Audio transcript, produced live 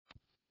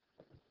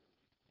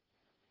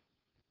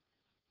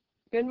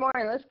Good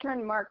morning. Let's turn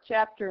to Mark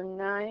chapter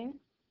 9,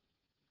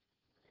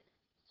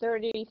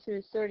 30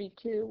 through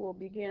 32 we'll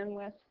begin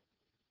with.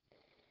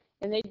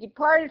 And they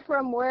departed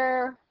from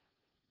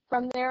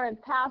there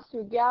and passed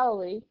through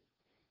Galilee,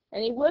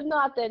 and he would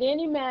not that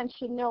any man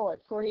should know it,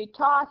 for he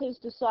taught his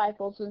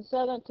disciples and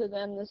said unto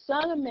them, The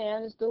Son of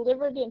Man is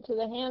delivered into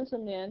the hands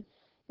of men,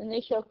 and they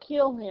shall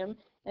kill him,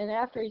 and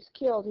after he's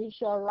killed he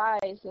shall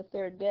rise the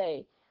third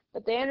day.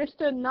 But they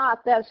understood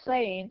not that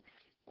saying.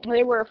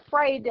 They were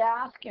afraid to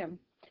ask him.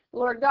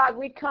 Lord God,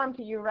 we come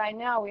to you right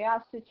now. We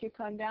ask that you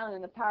come down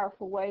in a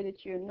powerful way,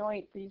 that you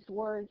anoint these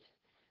words,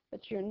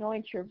 that you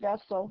anoint your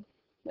vessel,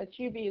 that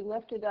you be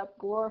lifted up,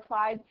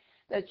 glorified,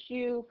 that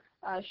you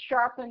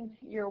sharpen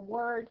your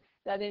word,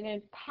 that it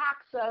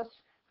impacts us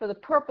for the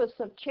purpose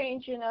of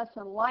changing us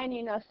and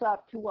lining us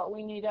up to what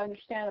we need to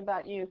understand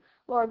about you.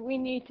 Lord, we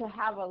need to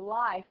have a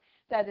life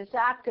that is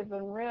active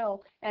and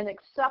real and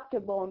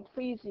acceptable and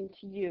pleasing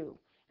to you.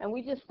 And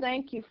we just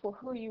thank you for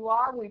who you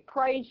are. We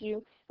praise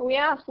you. And we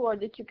ask, Lord,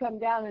 that you come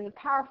down in a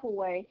powerful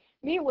way,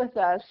 meet with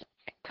us,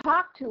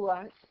 talk to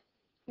us,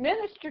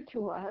 minister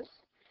to us,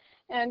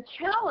 and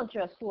challenge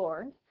us,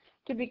 Lord,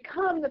 to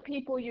become the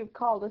people you've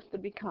called us to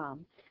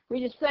become. We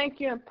just thank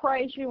you and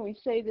praise you, and we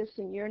say this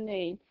in your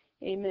name.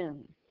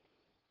 Amen.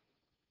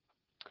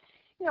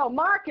 You know,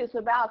 Mark is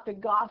about the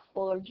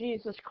gospel of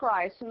Jesus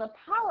Christ, and the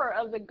power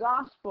of the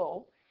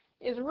gospel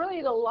is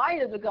really the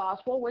light of the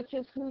gospel, which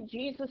is who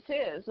Jesus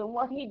is and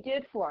what he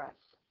did for us.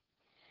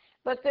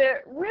 But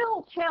the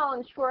real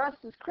challenge for us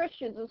as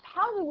Christians is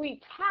how do we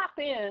tap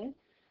in,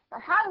 or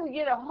how do we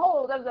get a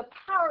hold of the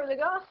power of the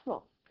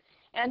gospel?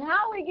 And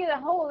how we get a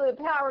hold of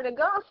the power of the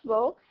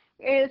gospel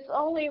is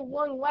only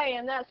one way,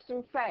 and that's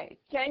through faith,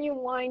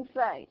 genuine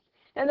faith.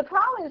 And the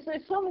problem is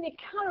there's so many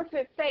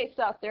counterfeit faiths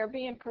out there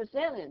being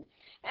presented.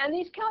 And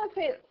these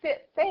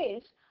counterfeit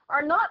faiths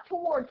are not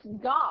towards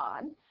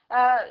God.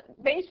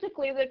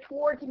 Basically, they're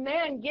towards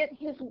man getting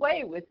his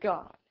way with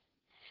God.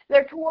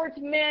 They're towards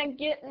man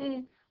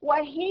getting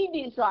what he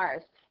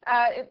desires.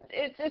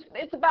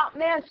 It's about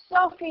man's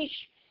selfish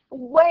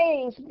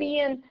ways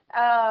being,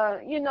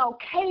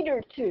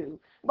 catered to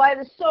by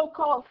the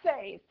so-called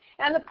faith.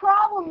 And the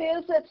problem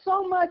is that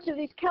so much of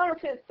these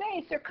counterfeit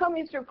faiths are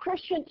coming through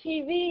Christian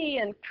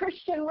TV and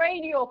Christian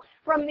radio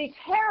from these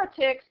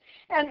heretics.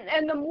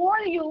 And the more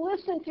you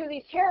listen to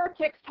these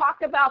heretics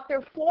talk about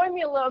their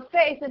formula of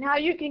faith and how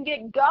you can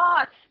get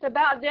God to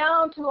bow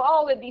down to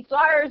all the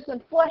desires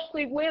and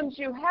fleshly whims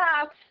you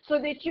have so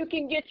that you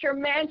can get your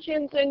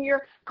mansions and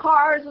your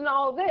cars and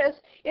all this,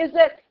 is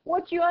that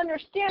what you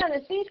understand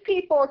is these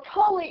people are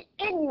totally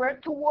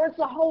ignorant towards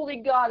the holy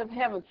God of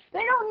heaven.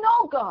 They don't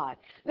know God.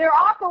 They're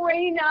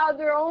operating out of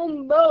their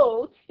own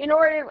mode in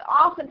order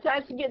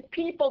oftentimes to get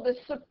people to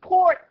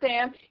support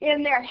them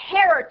in their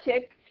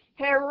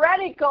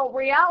heretical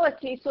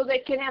reality so they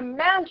can have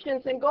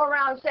mansions and go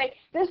around and say,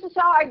 this is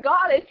how I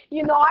got it.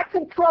 You know, I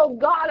control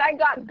God. I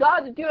got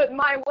God to do it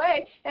my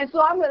way, and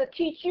so I'm going to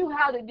teach you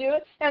how to do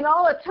it. And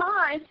all the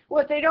time,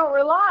 what they don't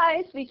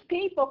realize, these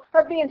people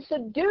are being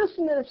seduced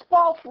into this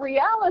false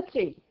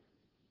reality.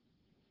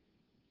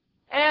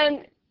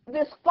 And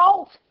this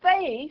false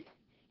faith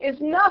is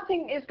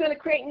going to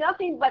create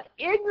nothing but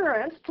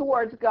ignorance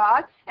towards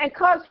God and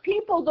cause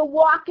people to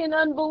walk in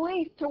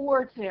unbelief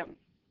towards him.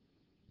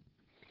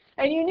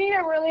 And you need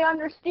to really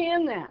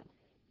understand that.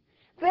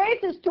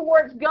 Faith is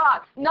towards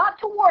God, not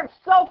towards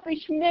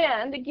selfish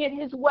men to get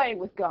his way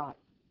with God.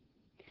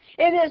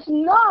 It is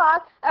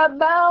not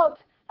about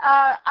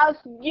us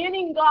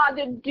getting God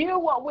to do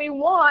what we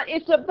want.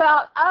 It's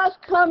about us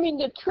coming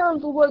to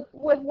terms with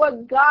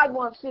what God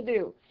wants to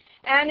do.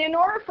 And in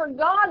order for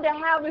God to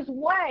have his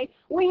way,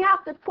 we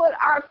have to put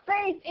our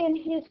faith in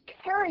his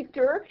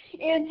character,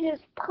 in his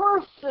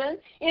person,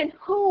 in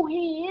who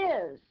he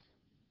is.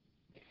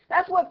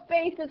 That's what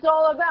faith is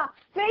all about.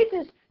 Faith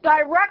is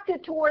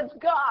directed towards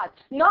God,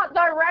 not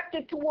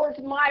directed towards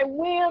my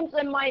whims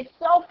and my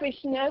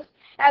selfishness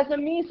as a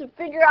means to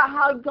figure out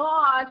how to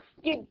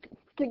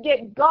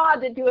get God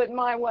to do it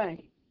my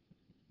way.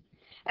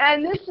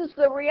 And this is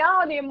the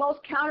reality of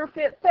most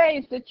counterfeit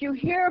faiths that you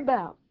hear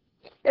about.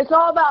 It's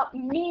all about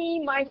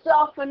me,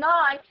 myself, and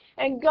I,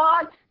 and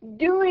God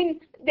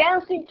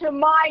dancing to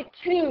my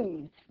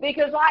tune,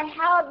 because I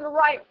have the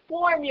right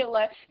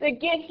formula to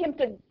get him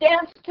to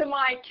dance to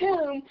my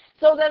tune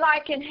so that I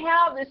can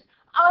have this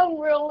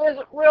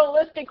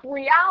unrealistic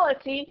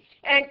reality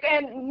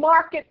and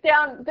mark it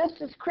down. This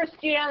is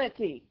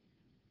Christianity.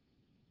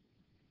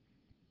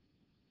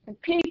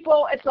 And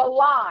people, it's a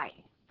lie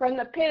from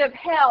the pit of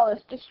hell.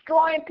 It's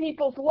destroying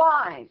people's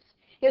lives.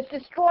 It's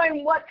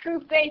destroying what true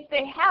faith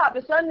they have.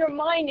 It's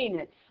undermining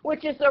it,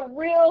 which is a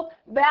real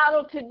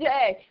battle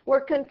today.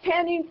 We're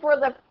contending for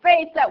the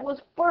faith that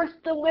was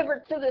first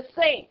delivered to the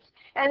saints.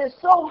 And it's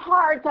so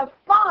hard to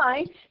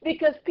find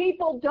because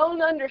people don't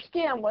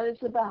understand what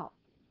it's about.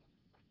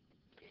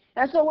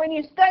 And so when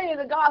you study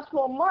the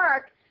Gospel of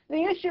Mark,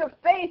 the issue of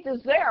faith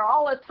is there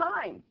all the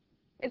time.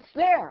 It's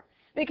there.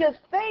 Because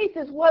faith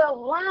is what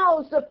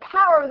allows the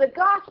power of the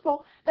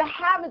gospel to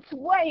have its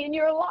way in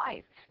your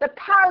life. The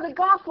power of the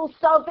gospel is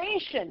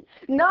salvation,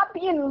 not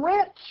being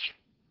rich,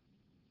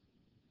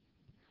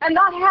 and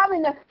not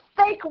having a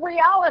fake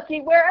reality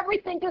where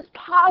everything is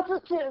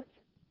positive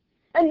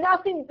and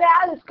nothing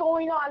bad is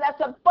going on. That's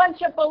a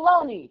bunch of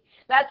baloney.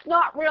 That's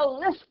not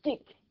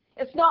realistic.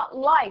 It's not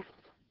life.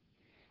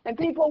 And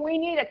people, we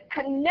need to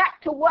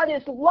connect to what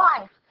is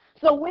life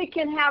so we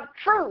can have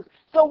truth,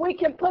 so we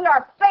can put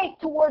our faith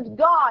towards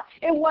God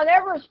in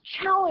whatever is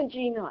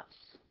challenging us.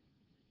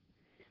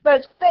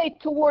 But it's faith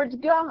towards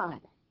God.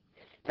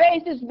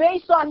 Faith is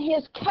based on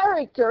His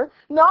character,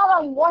 not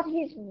on what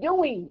He's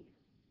doing.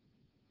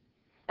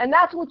 And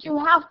that's what you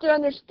have to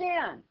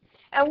understand.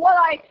 And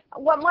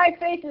what my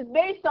faith is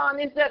based on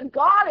is that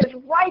God is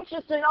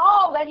righteous in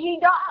all that He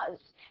does,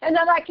 and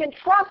that I can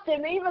trust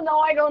Him even though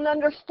I don't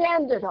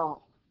understand it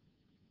all.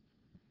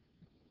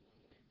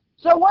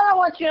 So what I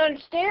want you to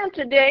understand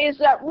today is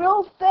that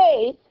real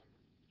faith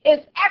is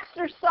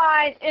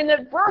exercised in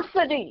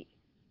adversity.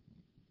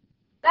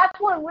 That's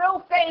when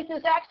real faith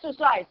is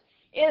exercised,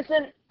 is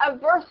in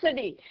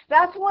adversity.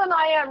 That's when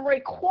I am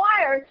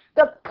required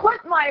to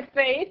put my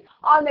faith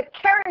on the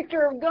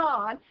character of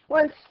God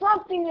when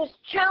something is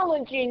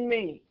challenging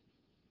me.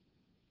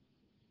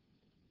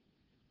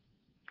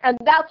 And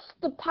that's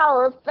the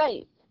power of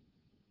faith.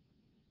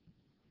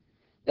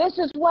 This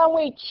is when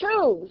we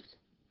choose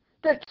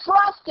to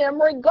trust Him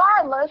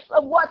regardless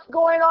of what's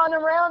going on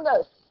around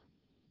us.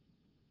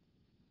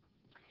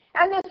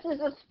 And this is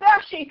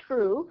especially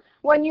true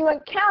when you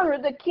encounter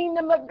the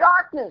kingdom of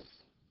darkness.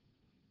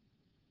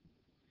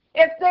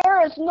 If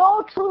there is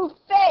no true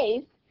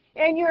faith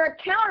and you're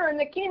encountering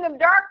the kingdom of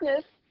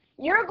darkness,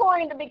 you're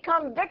going to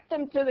become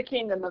victim to the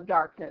kingdom of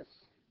darkness.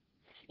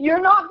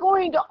 You're not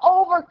going to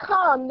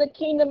overcome the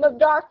kingdom of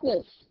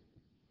darkness.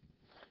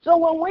 So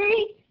when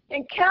we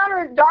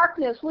encounter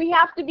darkness, we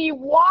have to be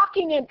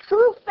walking in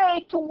true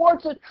faith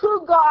towards the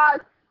true God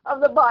of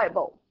the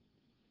Bible.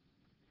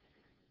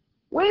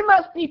 We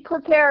must be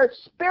prepared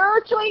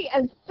spiritually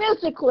and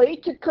physically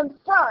to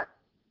confront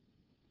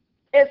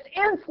its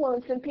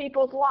influence in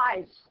people's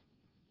lives.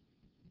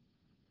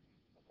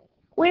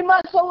 We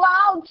must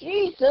allow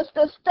Jesus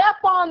to step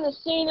on the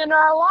scene in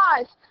our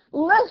lives,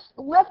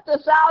 lift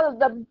us out of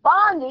the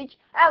bondage,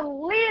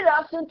 and lead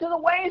us into the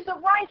ways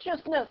of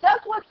righteousness.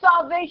 That's what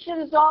salvation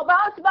is all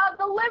about. It's about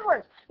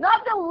deliverance.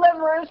 Not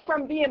deliverance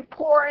from being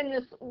poor in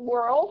this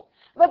world,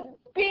 but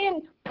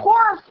being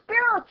poor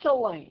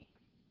spiritually.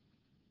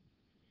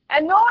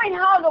 And knowing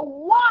how to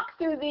walk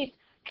through these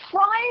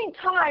trying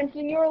times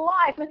in your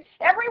life. And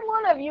every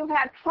one of you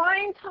had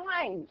trying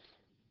times.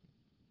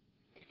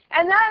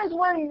 And that is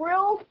when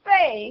real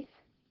faith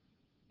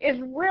is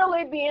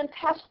really being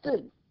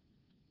tested.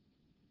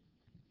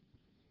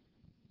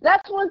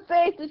 That's when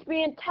faith is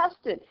being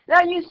tested.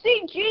 Now you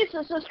see,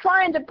 Jesus is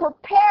trying to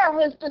prepare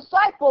His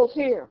disciples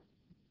here.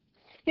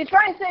 He's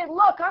trying to say,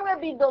 look, I'm going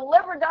to be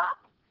delivered up.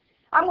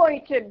 I'm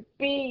going to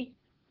be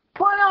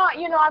put on,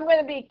 I'm going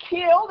to be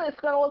killed. It's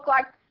going to look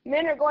like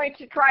men are going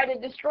to try to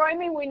destroy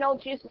me. We know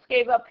Jesus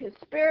gave up His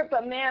spirit,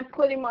 but man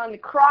put Him on the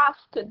cross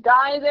to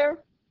die there.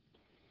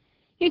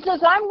 He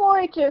says, I'm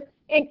going to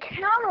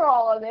encounter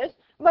all of this,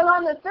 but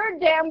on the third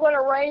day I'm going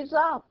to raise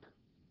up.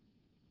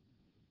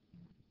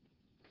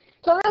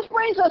 So this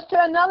brings us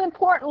to another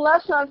important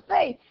lesson on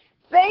faith.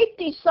 Faith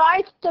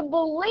decides to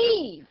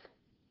believe.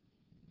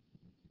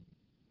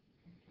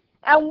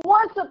 And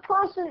once a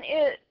person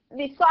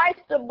decides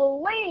to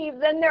believe,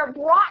 then they're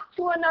brought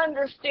to an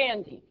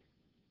understanding.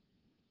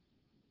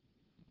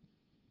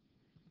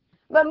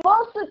 But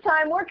most of the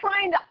time, we're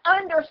trying to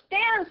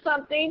understand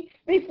something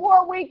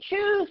before we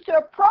choose to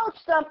approach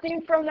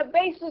something from the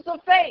basis of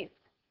faith.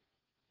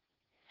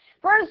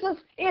 For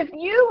instance, if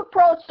you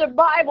approach the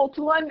Bible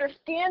to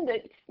understand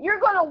it, you're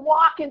going to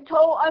walk in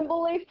total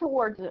unbelief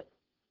towards it.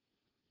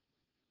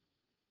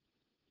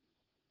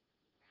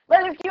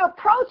 But if you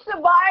approach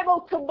the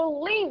Bible to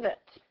believe it,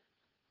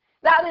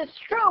 that is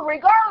true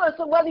regardless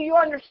of whether you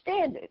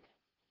understand it.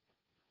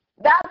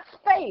 That's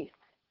faith.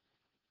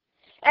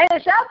 And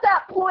it's at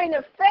that point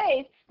of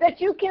faith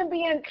that you can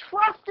be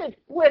entrusted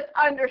with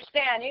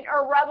understanding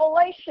or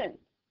revelation.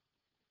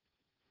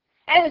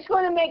 And it's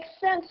going to make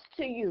sense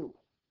to you.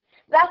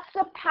 That's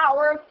the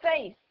power of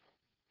faith.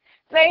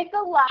 Faith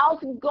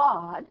allows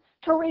God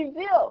to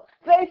reveal.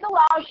 Faith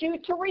allows you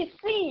to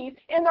receive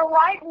in the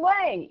right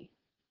way.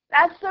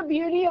 That's the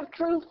beauty of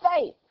true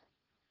faith.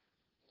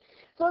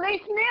 So these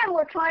men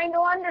were trying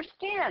to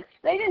understand.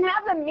 They didn't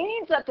have the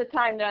means at the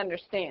time to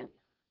understand.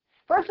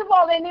 First of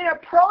all, they needed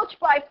approach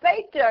by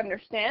faith to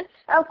understand.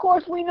 And of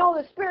course, we know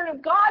the Spirit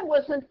of God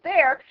wasn't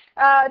there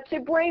to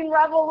bring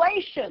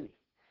revelation.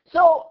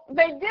 So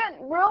they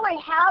didn't really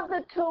have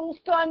the tools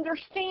to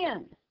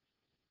understand.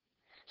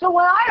 So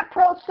when I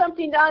approach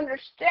something to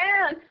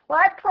understand, when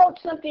I approach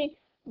something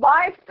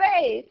by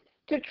faith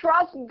to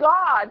trust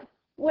God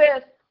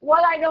with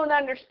what I don't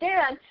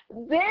understand,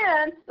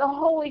 then the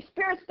Holy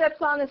Spirit steps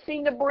on the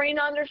scene to bring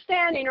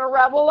understanding or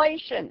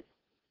revelation.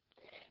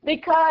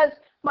 Because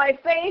my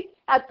faith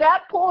at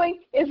that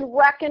point is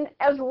reckoned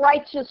as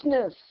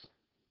righteousness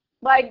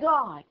by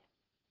God.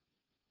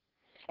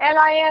 And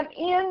I am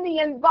in the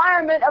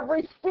environment of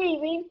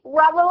receiving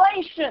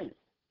revelation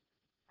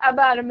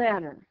about a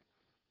matter.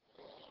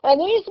 And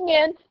these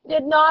men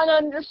did not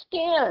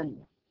understand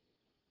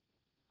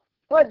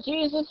what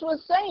Jesus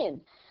was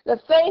saying. The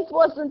faith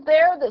wasn't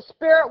there, the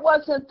Spirit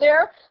wasn't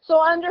there,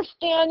 so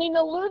understanding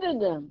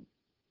eluded them.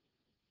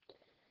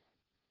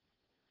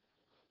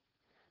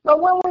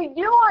 But when we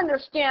do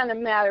understand the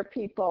matter,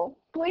 people,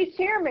 please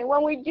hear me,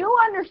 when we do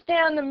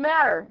understand the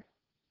matter,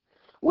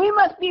 we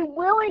must be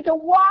willing to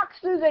walk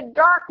through the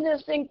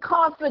darkness in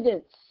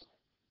confidence.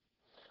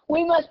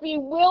 We must be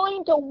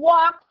willing to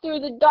walk through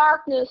the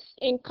darkness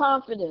in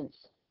confidence.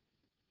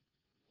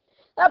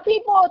 Now,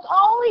 people, it's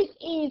always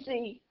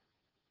easy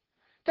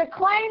to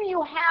claim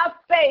you have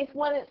faith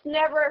when it's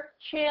never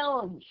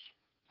challenged.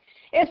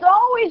 It's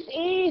always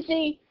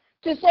easy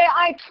to say,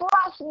 I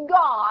trust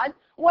God,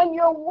 when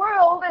your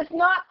world is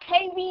not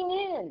caving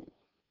in.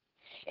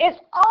 It's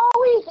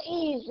always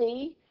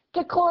easy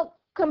to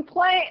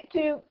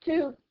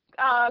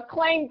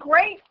claim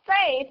great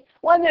faith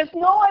when there's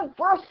no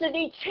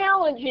adversity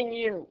challenging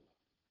you.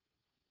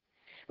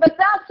 But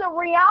that's the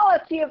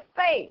reality of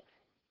faith.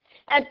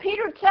 And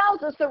Peter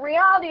tells us the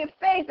reality of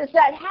faith is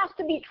that it has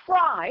to be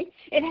tried,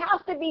 it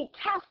has to be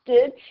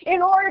tested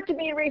in order to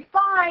be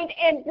refined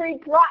and be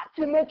brought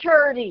to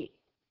maturity.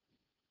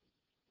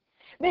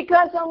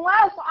 Because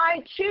unless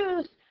I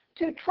choose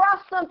to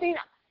trust something,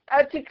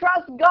 to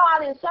trust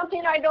God in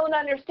something I don't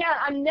understand,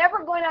 I'm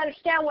never going to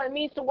understand what it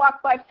means to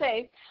walk by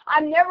faith.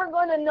 I'm never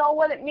going to know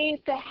what it means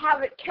to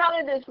have it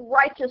counted as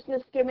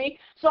righteousness to me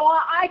so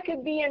I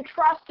could be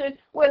entrusted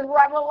with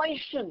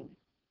revelation.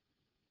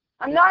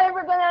 I'm not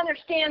ever going to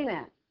understand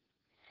that.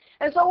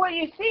 And so what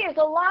you see is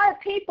a lot of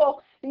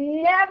people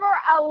never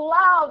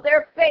allow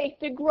their faith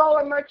to grow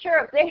and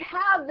mature. They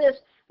have this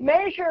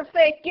measure of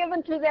faith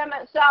given to them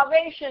at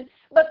salvation,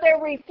 but they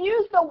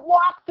refuse to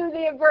walk through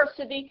the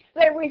adversity.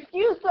 They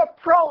refuse to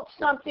approach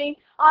something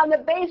on the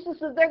basis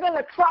that they're going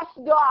to trust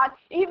God,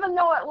 even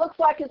though it looks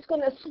like it's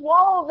going to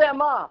swallow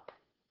them up.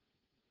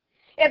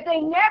 If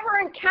they never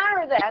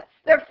encounter that,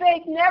 their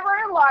faith never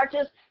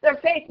enlarges, their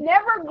faith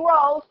never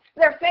grows,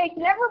 their faith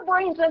never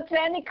brings them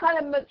to any kind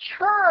of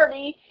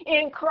maturity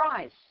in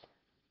Christ.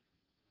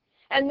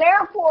 And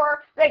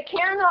therefore, they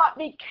cannot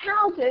be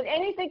counted,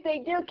 anything they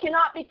do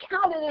cannot be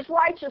counted as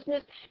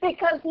righteousness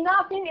because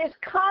nothing is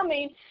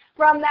coming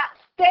from that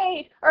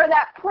state or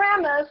that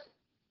premise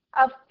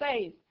of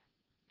faith.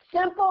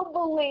 Simple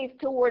belief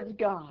towards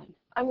God.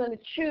 I'm going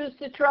to choose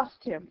to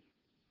trust Him.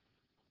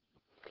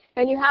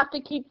 And you have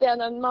to keep that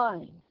in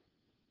mind.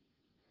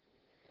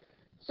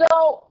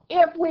 So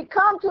if we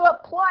come to a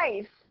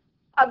place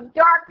of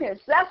darkness,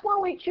 that's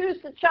when we choose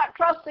to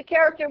trust the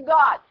character of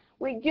God.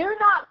 We do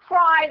not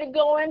try to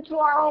go into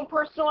our own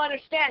personal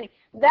understanding.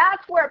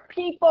 That's where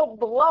people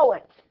blow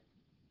it.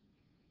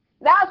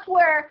 That's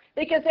where,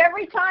 because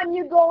every time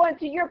you go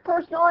into your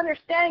personal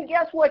understanding,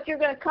 guess what? You're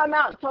going to come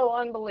out in total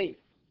unbelief.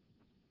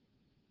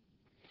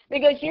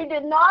 Because you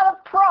did not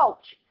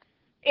approach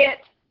it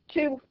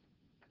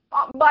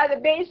by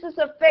the basis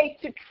of faith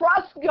to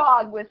trust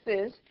God with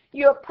this.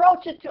 You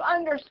approach it to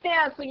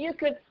understand so you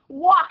could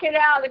walk it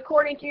out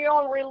according to your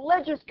own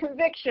religious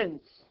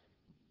convictions.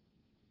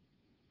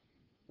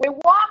 We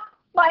walk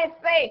by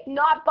faith,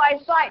 not by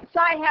sight.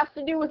 Sight has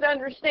to do with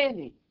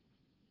understanding.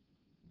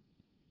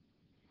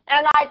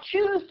 And I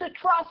choose to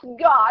trust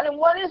God, and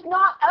what is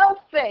not of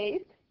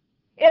faith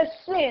is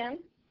sin.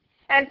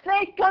 And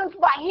faith comes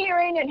by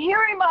hearing, and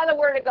hearing by the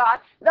Word of God.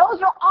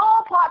 Those are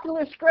all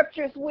popular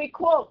scriptures we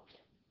quote.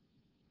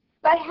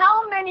 But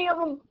how many of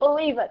them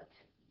believe it?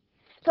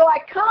 So I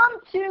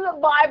come to the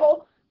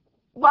Bible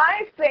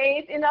by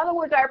faith. In other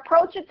words, I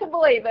approach it to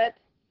believe it.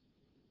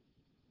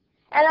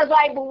 And as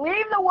I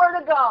believe the Word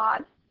of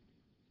God,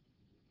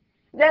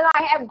 then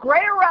I have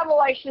greater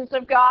revelations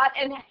of God,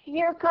 and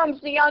here comes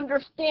the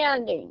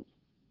understanding.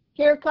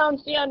 Here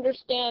comes the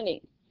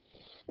understanding.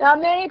 Now,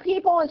 many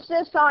people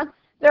insist on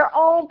their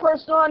own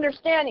personal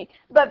understanding,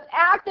 but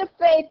active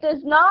faith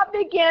does not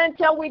begin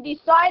until we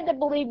decide to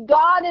believe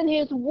God and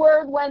His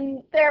Word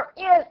when there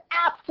is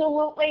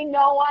absolutely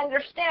no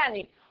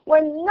understanding,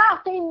 when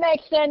nothing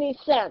makes any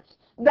sense.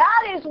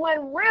 That is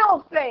when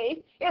real faith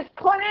is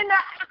put into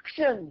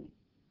action.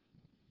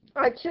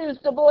 I choose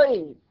to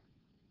believe.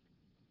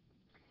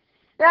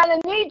 Now,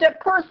 the need to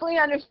personally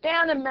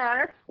understand the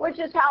matter, which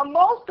is how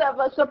most of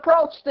us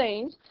approach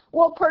things,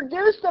 will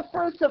produce the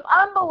fruits of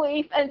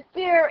unbelief and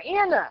fear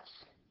in us,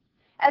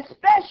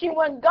 especially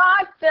when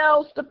God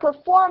fails to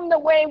perform the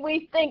way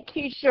we think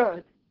He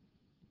should.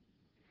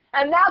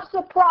 And that's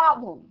the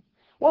problem.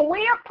 When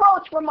we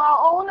approach from our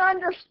own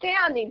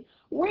understanding,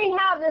 we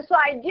have this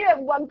idea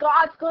of what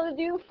God's going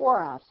to do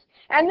for us.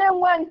 And then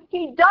when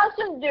He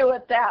doesn't do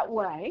it that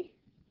way,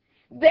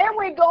 then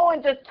we go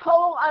into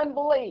total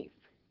unbelief.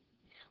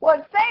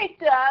 What faith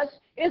does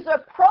is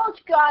approach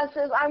God and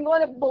says, I'm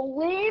going to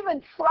believe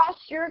and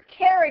trust your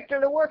character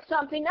to work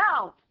something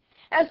out.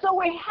 And so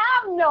we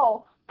have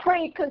no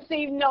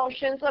preconceived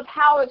notions of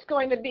how it's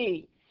going to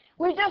be.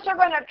 We just are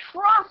going to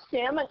trust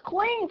him and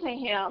cling to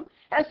him.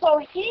 And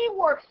so he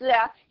works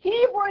that.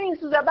 He brings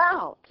it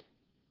about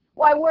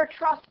while we're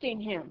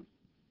trusting him.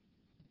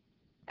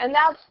 And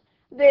that's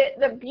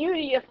the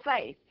beauty of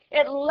faith.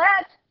 It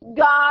lets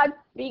God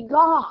be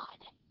God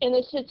in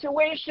a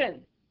situation.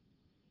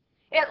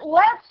 It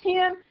lets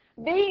him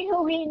be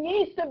who he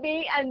needs to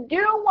be and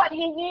do what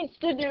he needs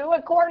to do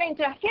according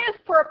to his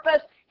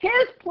purpose,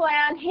 his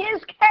plan,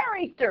 his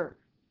character.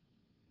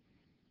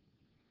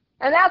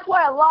 And that's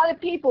why a lot of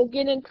people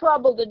get in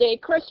trouble today,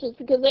 Christians,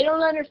 because they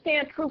don't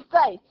understand true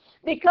faith.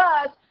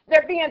 Because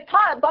they're being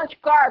taught a bunch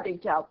of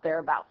garbage out there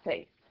about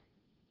faith.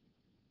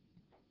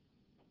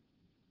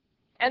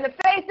 And the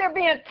faith they're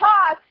being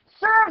taught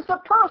serves the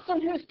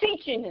person who's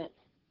teaching it.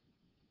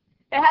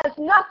 It has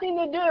nothing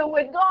to do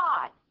with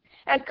God.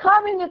 And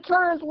coming to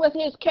terms with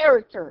his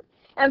character.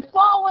 And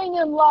falling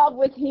in love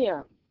with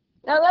him.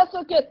 Now let's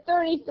look at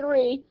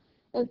 33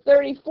 and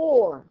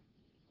 34.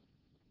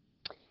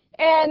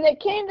 And they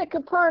came to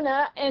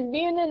Capernaum, and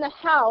being in the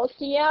house,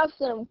 he asked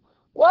them,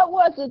 what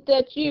was it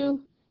that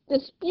you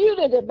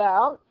disputed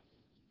about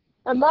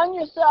among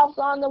yourselves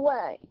on the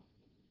way?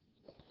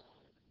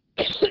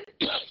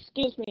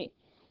 Excuse me.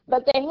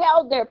 But they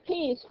held their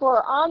peace,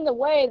 for on the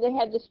way they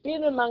had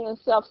disputed among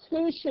themselves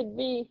who should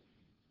be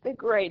the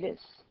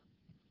greatest.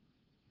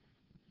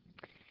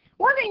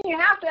 One thing you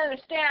have to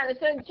understand is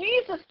that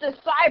Jesus'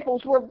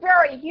 disciples were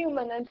very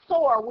human, and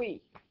so are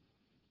we.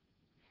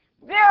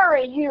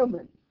 Very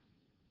human.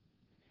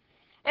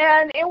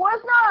 And it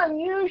was not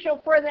unusual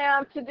for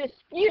them to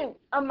dispute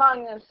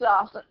among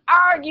themselves and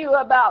argue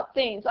about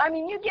things. I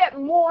mean, you get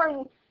more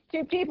than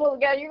two people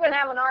together, you're going to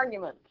have an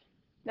argument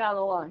down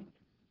the line.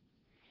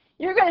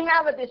 You're going to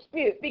have a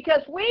dispute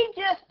because we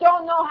just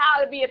don't know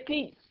how to be at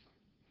peace.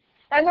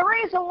 And the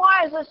reason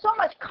why is there's so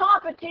much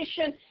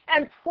competition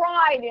and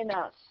pride in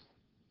us.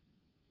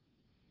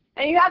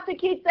 And you have to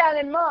keep that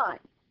in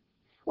mind.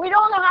 We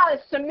don't know how to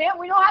submit.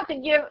 We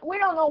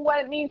don't know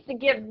what it means to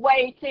give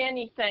way to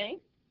anything.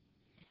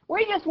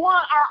 We just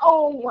want our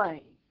own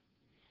way.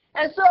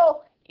 And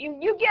so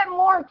you get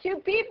more than two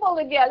people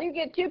together. You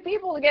get two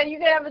people together, you're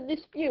going to have a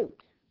dispute.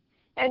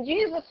 And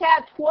Jesus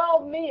had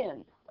 12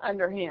 men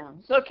under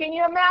him. So can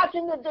you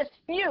imagine the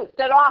dispute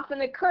that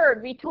often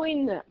occurred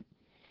between them?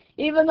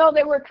 Even though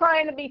they were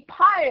trying to be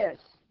pious.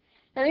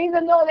 And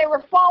even though they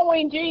were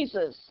following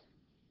Jesus.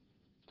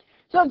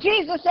 So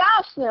Jesus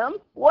asked them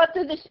what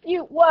the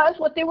dispute was,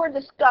 what they were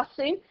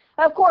discussing.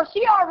 Of course,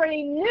 he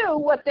already knew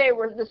what they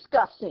were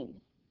discussing.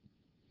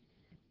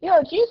 You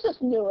know, Jesus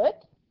knew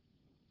it.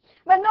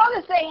 But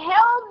notice they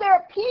held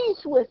their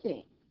peace with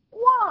him.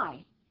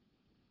 Why?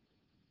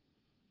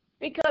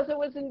 Because it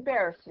was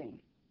embarrassing.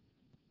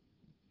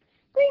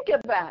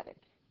 Think about it.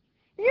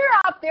 You're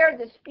out there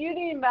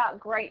disputing about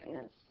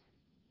greatness.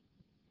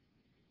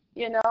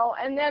 You know,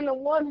 and then the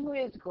one who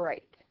is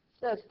great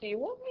says to you,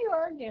 what were you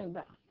arguing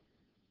about?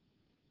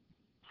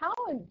 How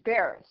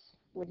embarrassed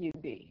would you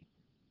be?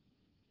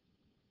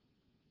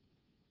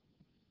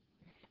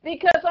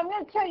 Because I'm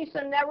going to tell you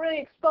something that really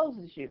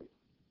exposes you.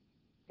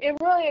 It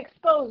really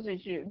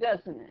exposes you,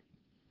 doesn't it?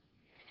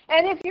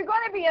 And if you're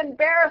going to be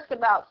embarrassed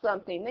about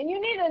something, then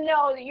you need to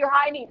know that you're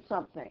hiding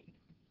something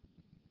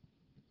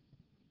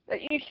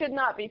that you should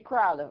not be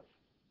proud of.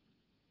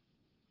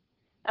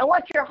 And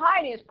what you're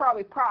hiding is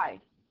probably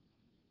pride.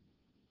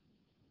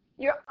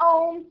 Your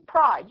own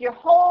pride, your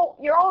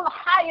own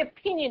high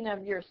opinion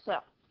of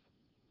yourself.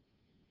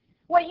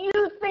 What you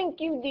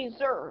think you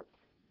deserve.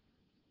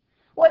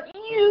 What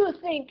you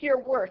think you're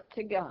worth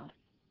to God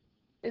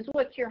is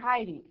what you're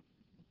hiding.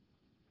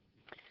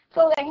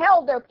 So they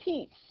held their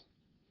peace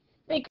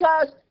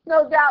because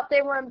no doubt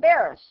they were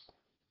embarrassed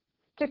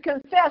to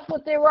confess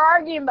what they were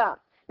arguing about.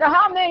 Now,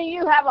 how many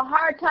of you have a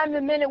hard time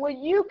admitting what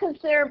you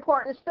consider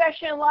important,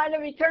 especially in light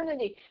of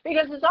eternity?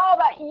 Because it's all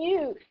about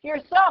you, your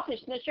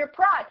selfishness, your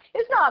pride.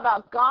 It's not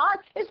about God.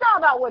 It's not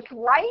about what's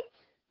right.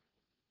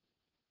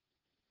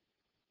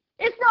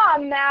 It's not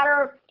a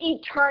matter of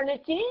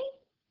eternity.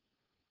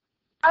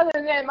 Other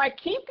than it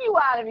might keep you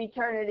out of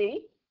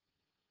eternity.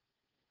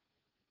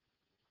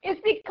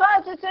 It's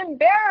because it's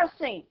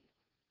embarrassing.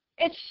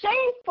 It's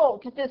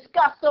shameful to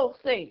discuss those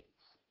things.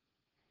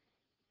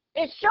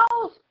 It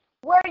shows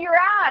where you're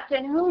at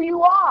and who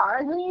you are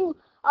and who you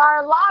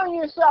are allowing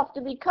yourself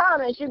to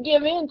become as you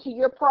give in to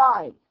your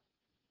pride.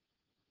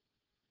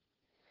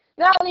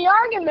 Now, the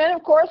argument,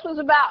 of course, was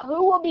about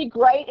who will be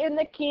great in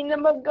the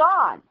kingdom of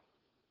God.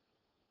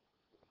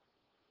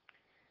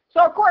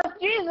 So, of course,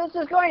 Jesus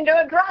is going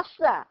to address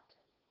that.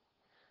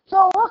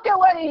 So look at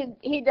what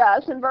he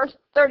does in verse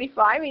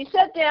 35. He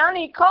sat down,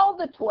 he called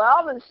the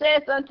 12, and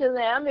saith unto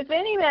them, if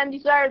any man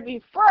desire to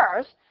be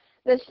first,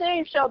 the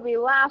same shall be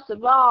last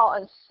of all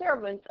and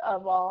servant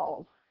of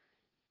all.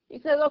 He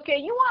says, okay,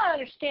 you want to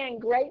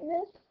understand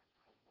greatness?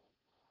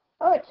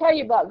 I want to tell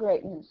you about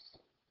greatness.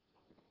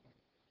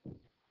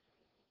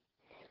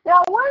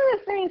 Now, one of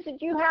the things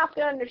that you have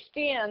to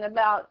understand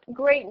about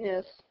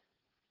greatness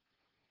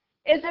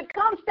is it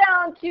comes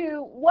down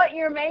to what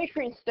your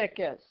measuring stick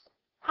is.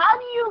 How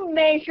do you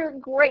measure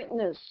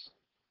greatness?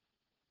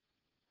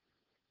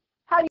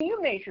 How do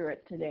you measure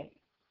it today?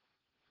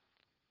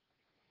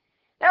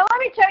 Now, let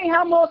me tell you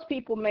how most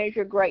people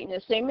measure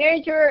greatness. They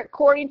measure it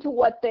according to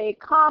what they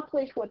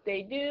accomplish, what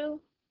they do.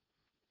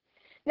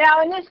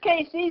 Now, in this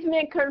case, these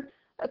men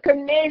could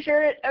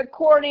measure it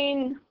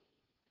according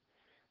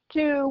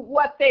to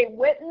what they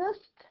witnessed.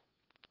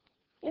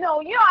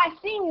 I've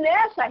seen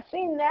this, I've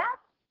seen that.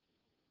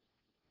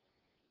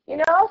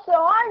 So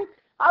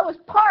I was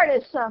part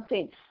of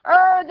something.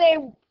 Or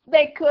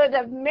they could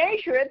have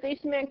measured it,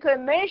 these men could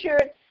measure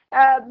it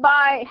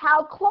by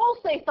how close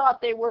they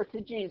thought they were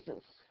to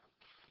Jesus.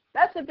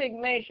 That's a big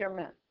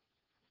measurement.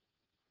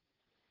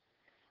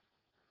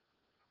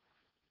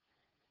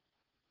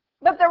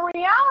 But the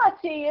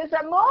reality is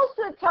that most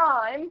of the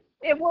time,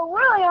 if we're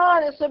really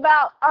honest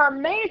about our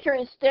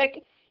measuring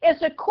stick,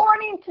 it's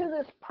according to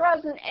this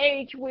present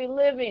age we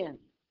live in.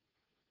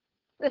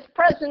 This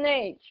present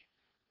age.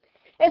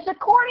 It's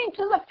according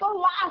to the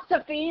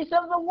philosophies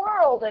of the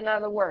world, in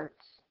other words.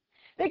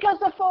 Because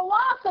the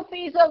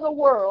philosophies of the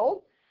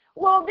world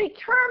will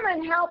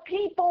determine how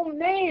people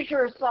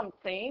measure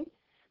something,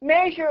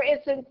 measure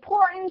its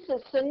importance,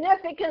 its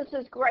significance,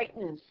 its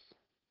greatness.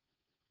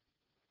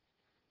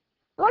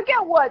 Look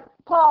at what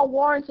Paul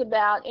warns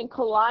about in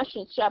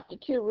Colossians chapter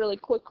 2 really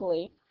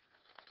quickly.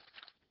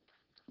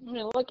 I'm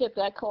going to look at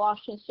that,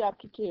 Colossians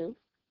chapter 2.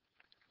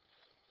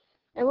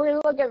 And we're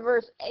going to look at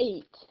verse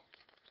 8.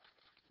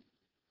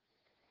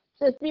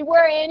 It says,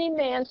 "Beware any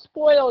man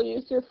spoil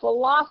you through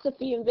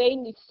philosophy and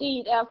vain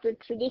deceit, after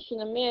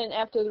tradition of men,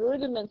 after the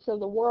rudiments of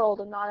the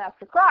world, and not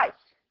after Christ."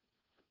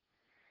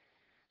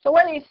 So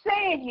what he's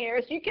saying here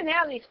is you can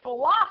have these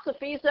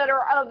philosophies that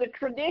are of the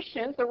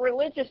traditions, the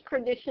religious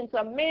traditions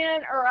of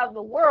men or of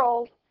the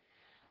world.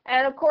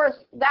 And of course,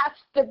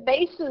 that's the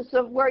basis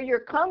of where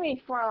you're coming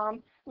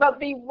from. But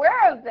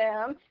beware of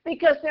them,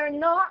 because they're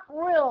not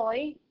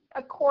really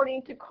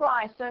according to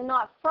Christ. They're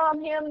not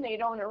from him. They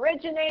don't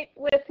originate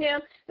with him.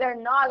 They're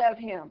not of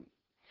him.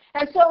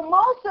 And so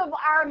most of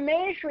our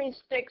measuring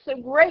sticks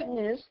of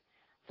greatness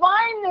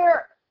find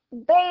their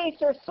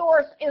base or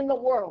source in the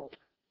world,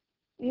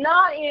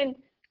 not in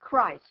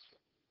Christ.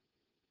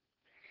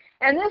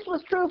 And this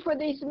was true for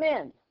these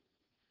men.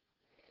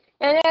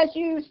 And as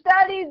you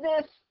study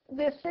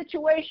this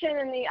situation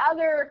in the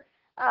other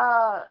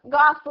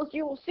Gospels,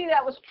 you will see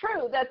that was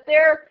true, that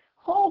their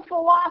whole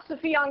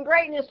philosophy on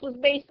greatness was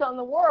based on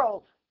the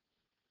world.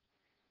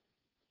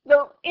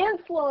 The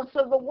influence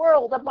of the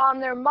world upon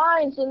their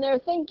minds and their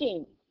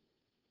thinking.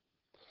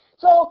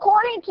 So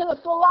according to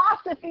the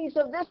philosophies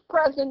of this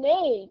present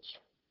age,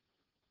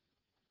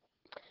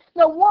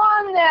 the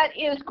one that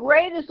is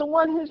great is the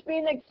one who's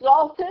being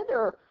exalted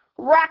or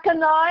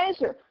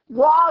recognized or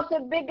draws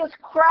the biggest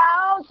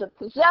crowds or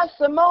possess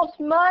the most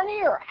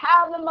money or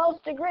have the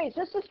most degrees.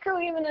 This is true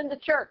even in the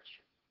church.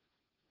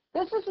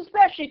 This is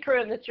especially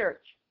true in the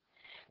church.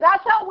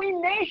 That's how we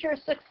measure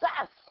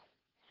success,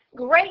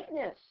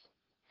 greatness.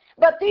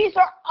 But these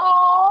are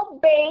all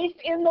based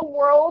in the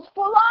world's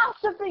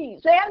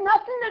philosophies. They have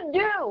nothing to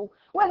do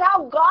with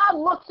how God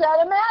looks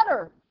at a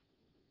matter.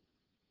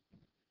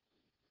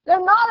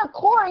 They're not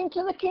according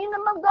to the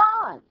kingdom of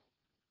God.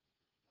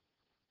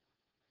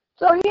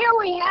 So here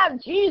we have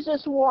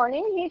Jesus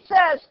warning. He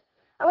says,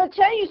 I'm going to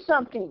tell you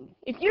something.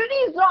 If you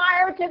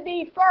desire to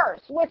be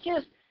first, which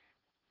is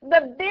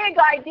the big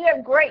idea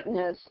of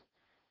greatness,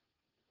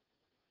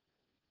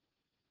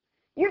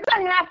 you're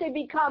going to have to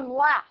become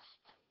last.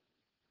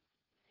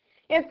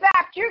 In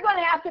fact, you're going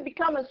to have to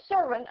become a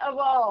servant of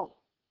all.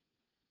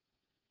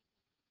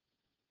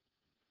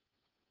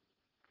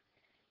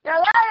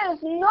 Now, that is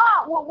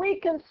not what we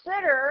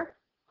consider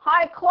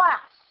high class.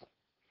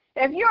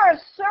 If you're a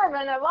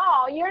servant of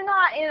all, you're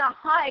not in a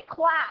high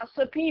class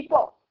of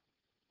people.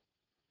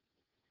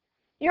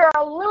 You're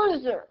a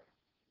loser.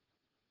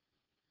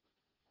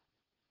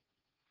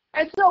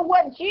 And so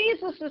what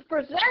Jesus is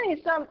presenting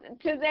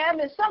to them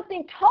is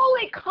something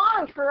totally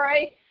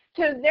contrary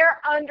to their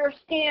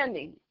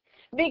understanding.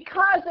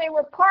 Because they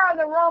were part of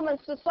the Roman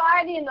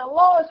society and the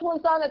lowest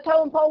ones on the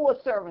totem pole were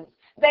servants.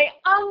 They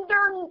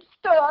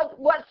understood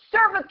what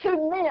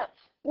servitude meant.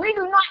 We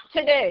do not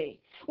today.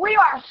 We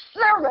are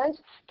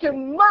servants to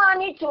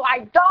money, to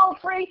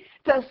idolatry,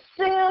 to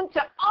sin,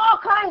 to all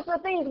kinds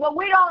of things, but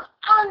we don't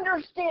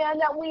understand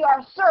that we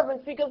are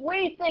servants because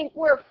we think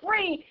we're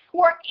free,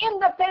 we're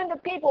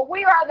independent people.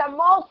 We are the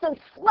most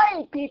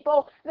enslaved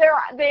people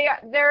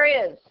there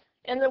is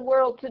in the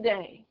world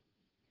today.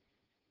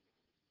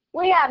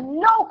 We have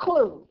no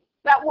clue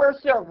that we're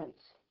servants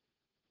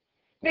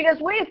because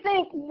we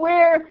think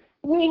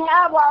we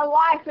have our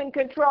life in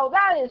control.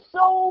 That is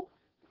so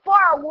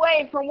far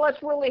away from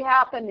what's really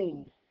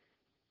happening.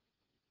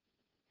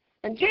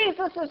 And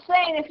Jesus is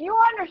saying, if you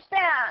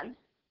understand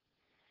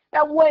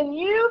that when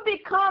you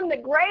become the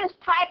greatest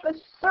type of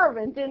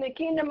servant in the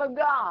kingdom of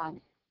God,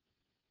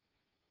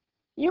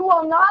 you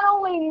will not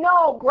only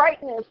know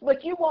greatness,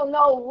 but you will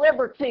know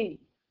liberty.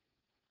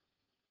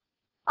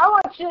 I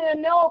want you to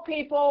know,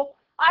 people,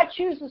 I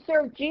choose to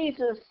serve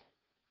Jesus,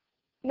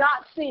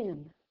 not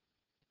sin.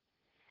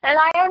 And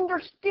I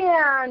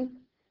understand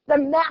the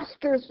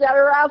masters that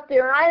are out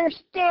there. And I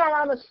understand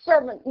I'm a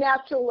servant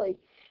naturally.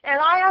 And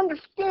I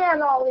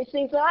understand all these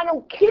things. And I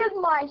don't kid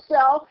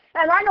myself.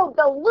 And I don't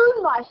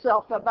delude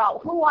myself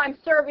about who I'm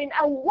serving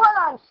and what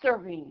I'm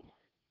serving.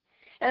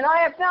 And I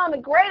have found the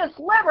greatest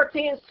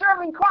liberty in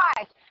serving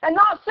Christ. And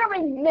not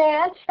serving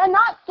man. And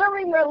not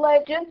serving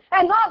religion.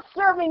 And not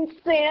serving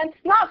sin.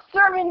 Not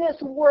serving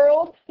this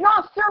world.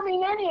 Not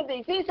serving any of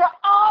these. These are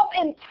all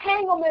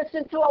entanglements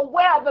into a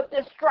web of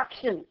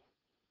destruction.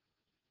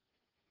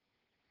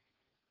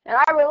 And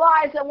I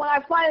realized that when I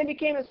finally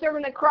became a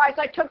servant of Christ,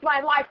 I took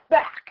my life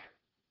back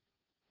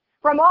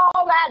from all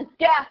that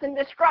death and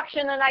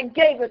destruction, and I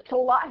gave it to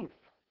life.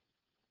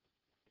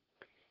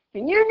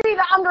 And you need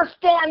to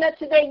understand that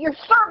today you're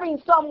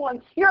serving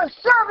someone. You're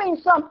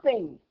serving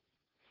something.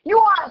 You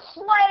are a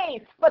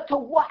slave, but to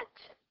what?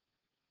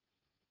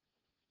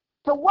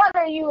 To what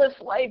are you a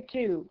slave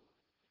to?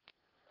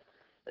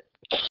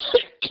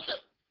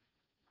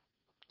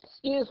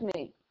 Excuse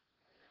me.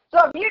 So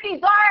if you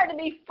desire to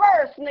be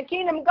first in the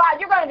kingdom of God,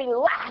 you're going to be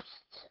last.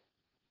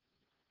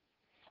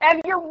 And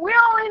if you're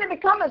willing to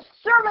become a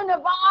servant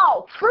of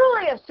all,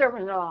 truly a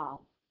servant of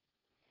all,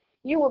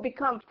 you will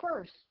become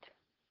first.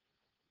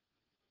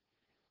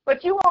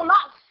 But you will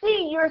not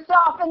see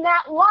yourself in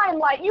that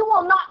limelight. You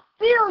will not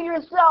feel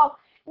yourself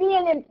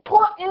being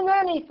important in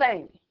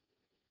anything.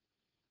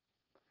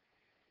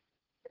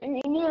 And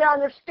you need to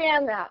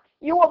understand that.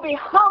 You will be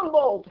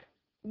humbled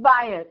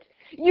by it.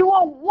 You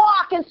will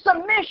walk in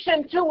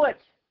submission to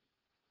it.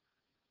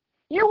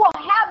 You will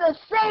have the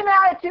same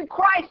attitude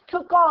Christ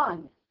took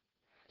on.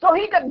 So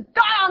he could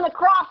die on the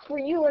cross for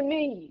you and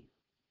me.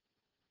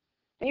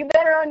 And you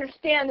better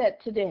understand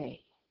that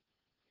today.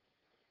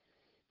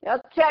 Now,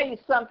 I'll tell you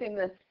something.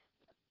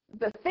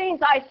 The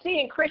things I see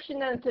in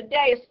Christendom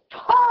today is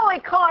totally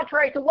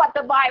contrary to what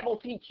the Bible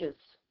teaches.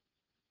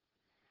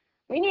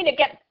 We need to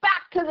get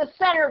back to the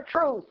center of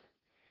truth.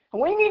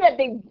 And we need to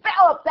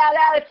develop that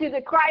attitude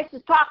that Christ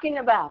is talking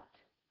about.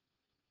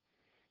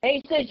 And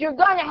he says, you're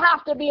going to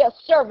have to be a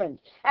servant.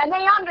 And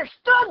they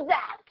understood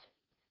that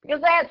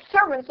because they had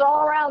servants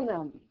all around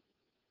them.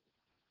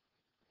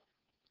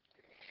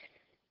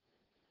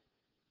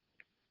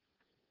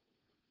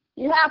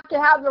 You have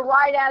to have the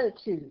right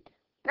attitude.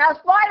 Now, it's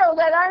vital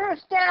that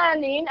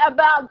understanding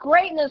about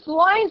greatness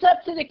lines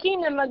up to the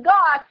kingdom of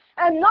God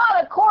and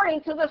not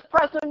according to this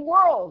present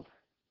world.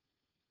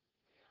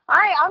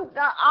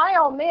 I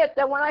admit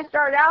that when I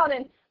started out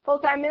in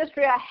full-time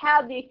ministry, I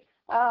had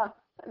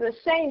the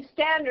same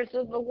standards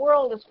as the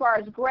world as far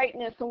as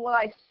greatness and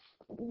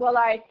what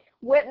I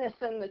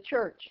witnessed in the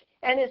church.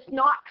 And it's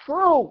not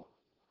true.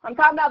 I'm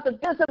talking about the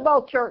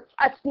visible church.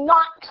 That's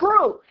not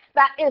true.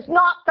 That is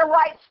not the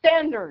right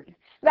standard.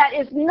 That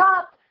is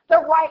not the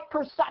right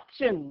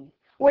perception.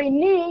 We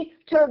need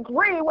to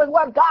agree with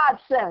what God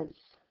says.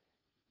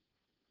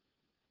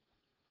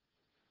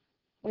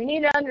 We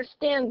need to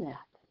understand that.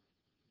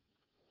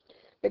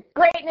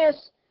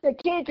 The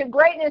key to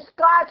greatness,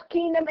 God's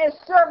kingdom is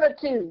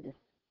servitude.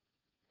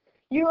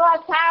 You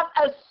must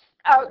have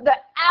the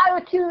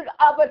attitude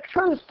of a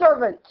true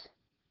servant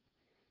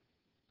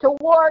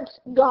towards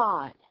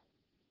God.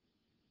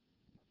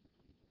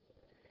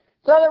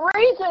 So the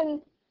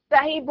reason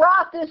that he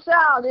brought this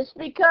out is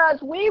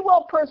because we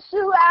will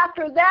pursue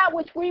after that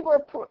which we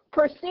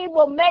perceive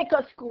will make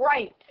us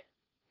great.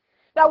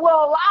 That will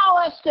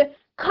allow us to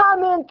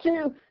come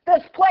into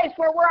this place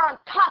where we're on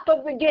top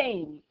of the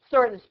game,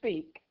 so to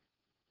speak.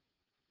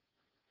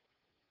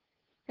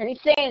 And he's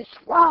saying,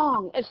 it's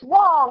wrong, it's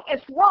wrong,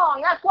 it's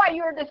wrong. That's why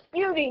you're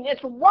disputing.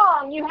 It's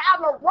wrong. You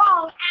have a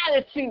wrong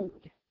attitude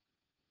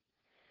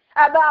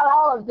about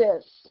all of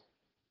this.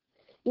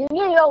 You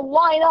need to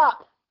line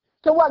up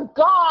to what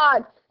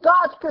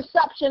God's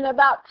perception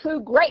about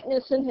true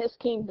greatness in his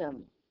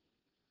kingdom.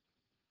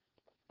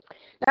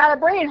 Now, to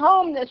bring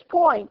home this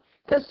point,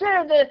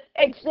 consider the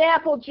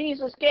example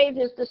Jesus gave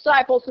his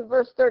disciples in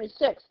verse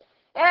 36.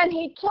 And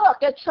he took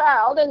a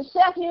child and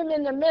set him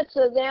in the midst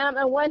of them,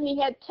 and when he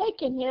had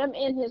taken him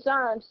in his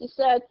arms, he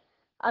said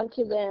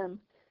unto them,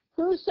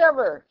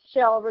 whosoever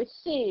shall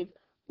receive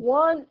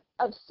one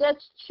of such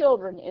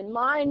children in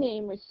my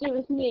name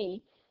receiveth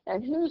me,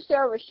 and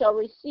whosoever shall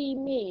receive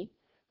me,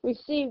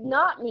 receive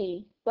not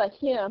me, but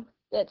him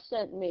that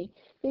sent me.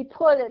 He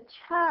put a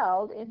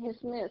child in his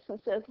midst and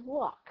says,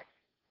 look,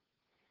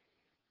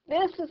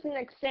 this is an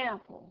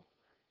example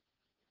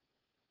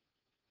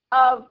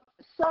of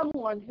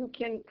someone who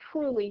can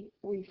truly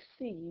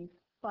receive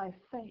by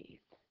faith.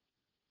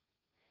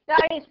 Now,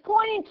 he's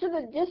pointing to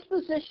the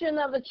disposition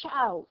of a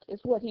child, is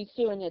what he's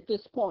doing at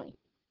this point.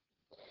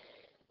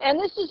 And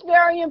this is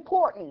very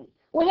important.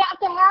 We have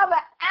to have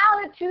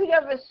an attitude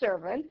of a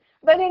servant,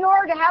 but in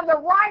order to have the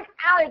right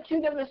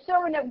attitude of a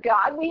servant of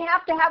God, we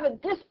have to have a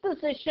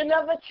disposition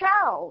of a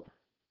child.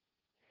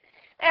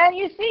 And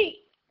you see,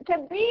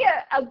 to be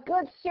a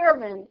good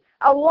servant,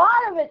 a lot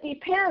of it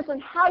depends on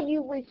how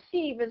you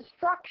receive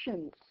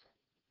instructions.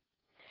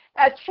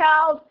 A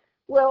child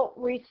will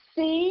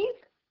receive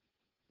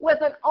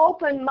with an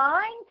open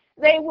mind.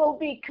 They will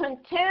be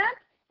content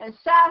and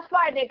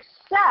satisfied to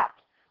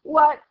accept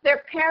what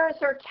their parents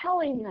are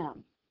telling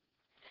them.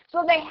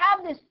 So they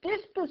have this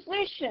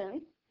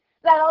disposition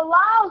that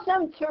allows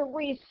them to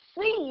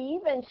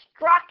receive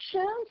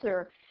instructions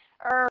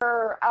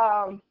or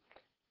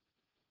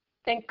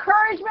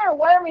encouragement, or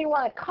whatever you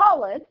want to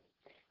call it,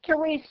 to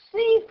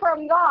receive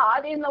from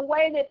God in the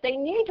way that they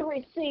need to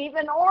receive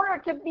in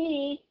order to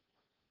be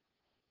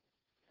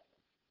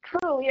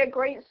truly a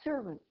great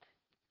servant.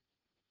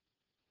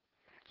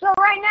 So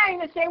right now you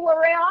can say, well,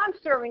 Ray, I'm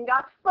serving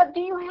God, but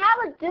do you have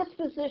a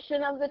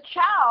disposition of the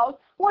child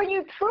where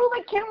you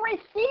truly can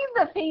receive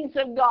the things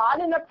of God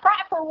in a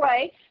proper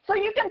way so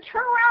you can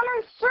turn around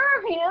and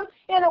serve Him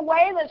in a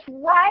way that's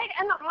right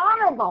and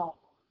honorable?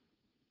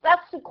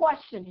 That's the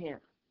question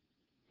here.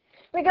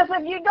 Because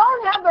if you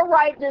don't have the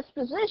right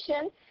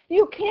disposition,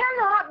 you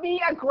cannot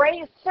be a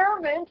great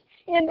servant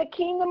in the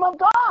kingdom of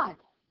God.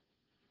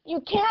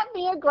 You can't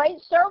be a great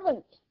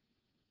servant.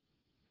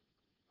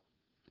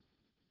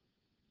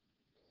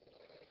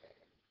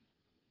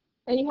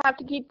 And you have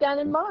to keep that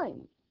in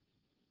mind.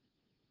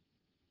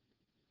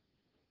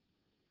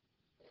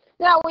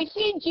 Now, we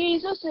see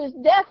Jesus is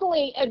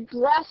definitely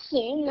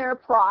addressing their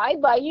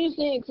pride by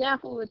using the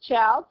example of a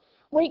child.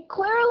 We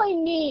clearly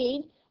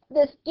need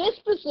this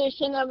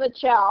disposition of a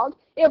child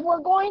if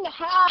we're going to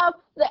have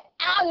the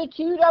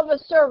attitude of a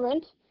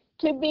servant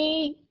to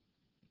be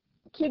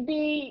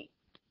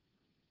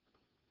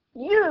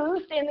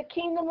used in the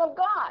kingdom of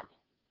God.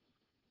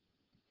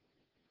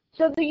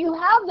 So do you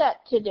have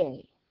that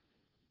today?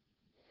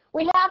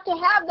 We have to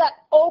have that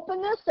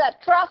openness,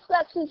 that trust,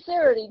 that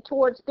sincerity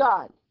towards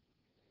God.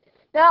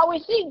 Now we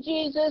see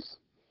Jesus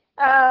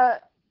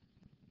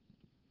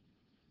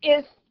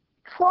is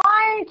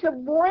trying to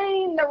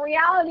bring the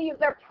reality of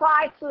their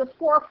pride to the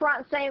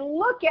forefront, saying,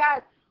 look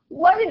at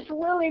what is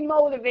really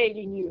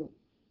motivating you.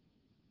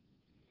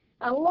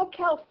 And look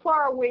how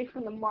far away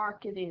from the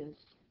mark it is.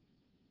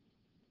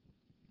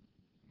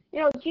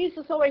 You know,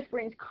 Jesus always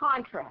brings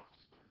contrast.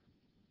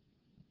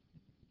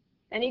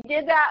 And He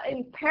did that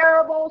in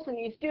parables, and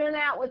He's doing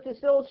that with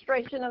this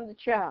illustration of the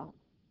child.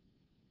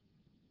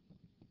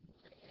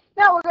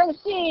 Now we're going to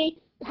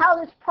see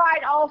how this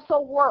pride also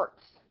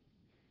works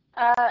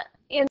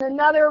in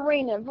another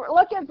arena.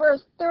 Look at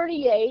verse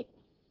 38.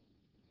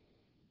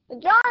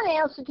 John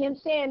answered him,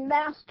 saying,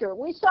 Master,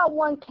 we saw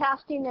one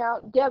casting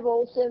out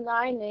devils in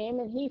thy name,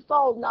 and he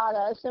followed not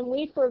us, and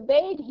we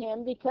forbade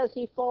him because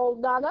he followed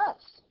not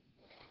us.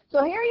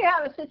 So here you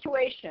have a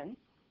situation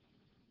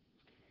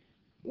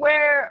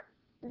where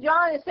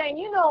John is saying,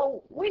 you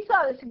know, we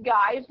saw this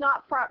guy who's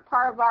not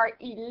part of our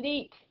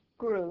elite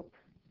group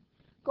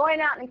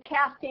going out and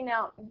casting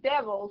out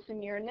devils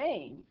in your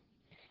name.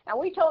 And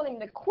we told him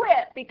to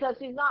quit because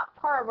he's not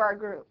part of our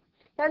group.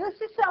 Now, does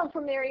this sound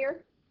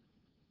familiar?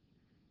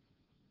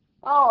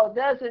 Oh,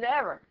 does it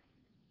ever?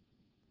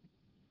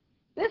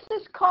 This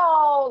is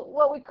called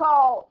what we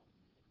call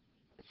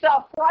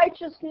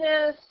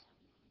self-righteousness,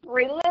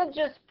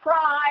 religious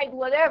pride,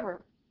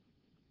 whatever.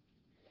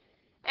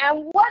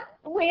 And what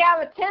we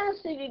have a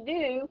tendency to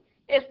do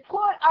is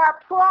put our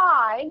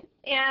pride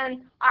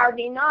in our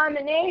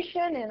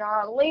denomination, in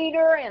our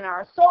leader, in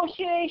our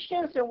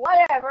associations, or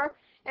whatever,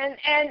 and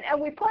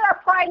we put our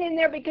pride in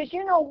there because,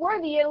 you know,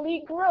 we're the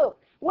elite group.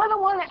 We're the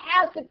one that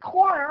has the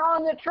corner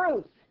on the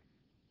truth.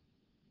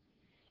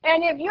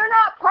 And if you're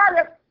not part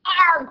of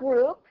our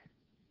group,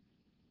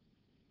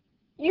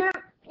 you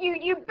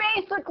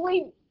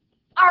basically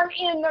aren't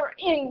in the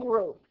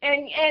in-group.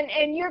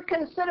 And you're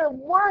considered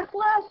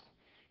worthless.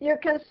 You're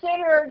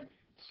considered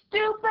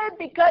stupid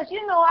because,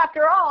 you know,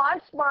 after all, I'm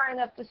smart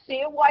enough to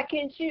see it. Why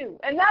can't you?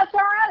 And that's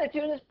our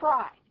attitude, is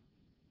pride.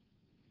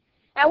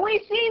 And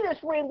we see this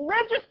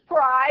religious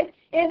pride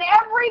in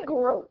every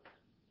group.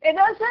 It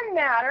doesn't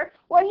matter.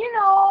 Well, you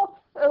know,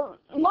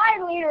 my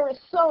leader is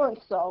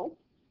so-and-so.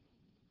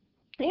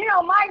 You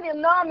know, my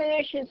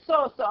denomination is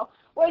so-so.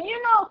 Well,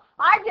 you know,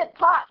 I get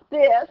taught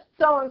this,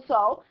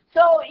 so-and-so.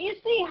 So you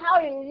see how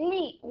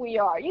elite we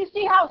are. You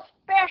see how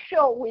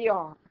special we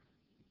are.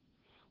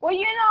 Well,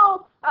 you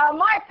know,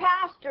 my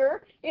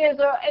pastor is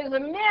a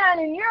man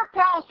and your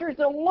pastor is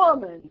a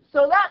woman.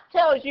 So that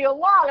tells you a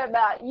lot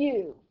about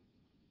you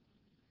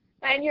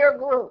and your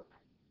group.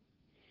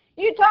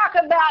 You talk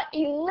about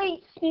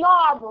elite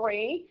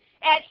snobbery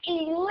and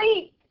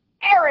elite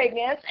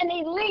arrogance and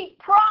elite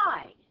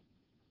pride.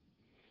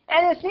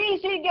 And it's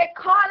easy to get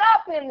caught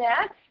up in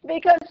that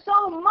because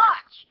so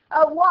much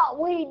of what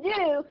we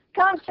do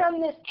comes from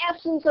this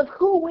essence of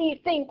who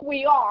we think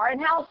we are and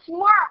how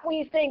smart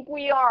we think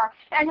we are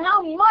and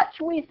how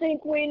much we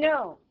think we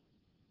know.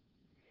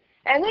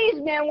 And these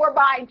men were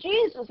by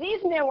Jesus.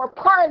 These men were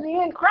part of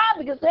the in crowd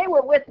because they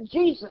were with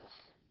Jesus.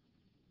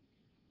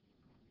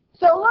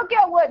 So look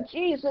at what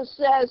Jesus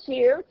says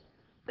here.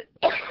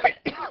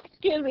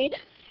 Excuse me.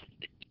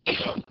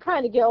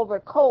 Trying to get over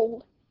a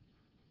cold.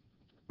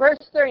 Verse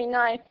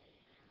 39,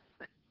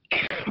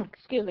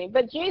 excuse me,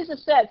 but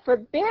Jesus said,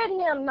 forbid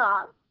him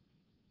not,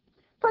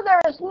 for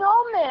there is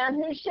no man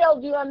who shall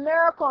do a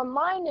miracle in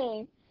my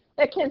name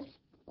that can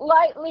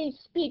lightly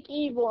speak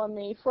evil of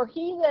me, for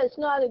he that is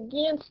not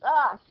against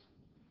us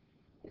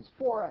is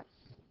for us.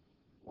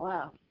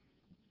 Wow.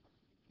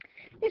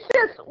 He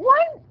says,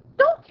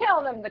 don't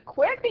tell them to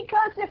quit,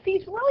 because if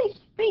he's really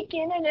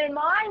speaking it in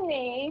my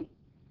name,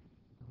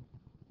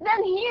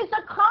 then he is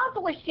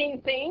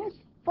accomplishing things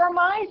for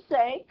my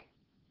sake,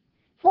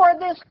 for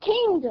this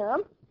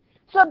kingdom.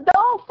 So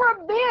don't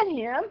forbid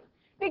him,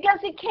 because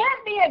he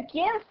can't be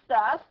against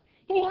us.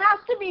 He has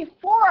to be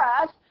for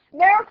us.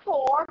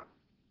 Therefore,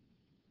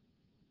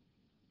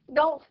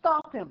 don't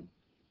stop him.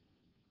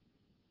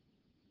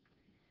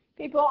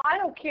 People, I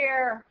don't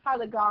care how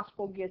the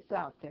gospel gets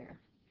out there.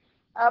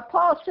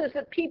 Paul says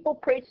that people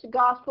preach the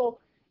gospel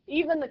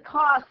even to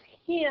cause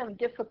him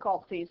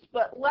difficulties,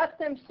 but let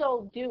them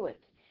so do it,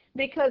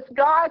 because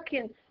God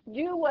can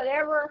do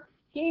whatever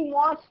he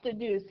wants to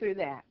do through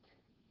that.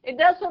 It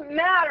doesn't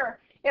matter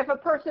if a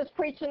person's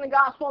preaching the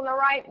gospel in the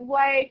right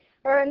way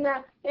or in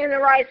the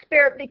right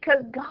spirit,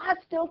 because God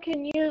still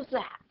can use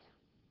that.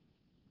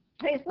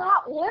 He's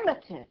not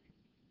limited.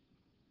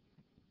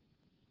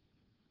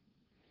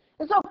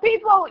 And so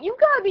people, you've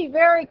got to be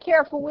very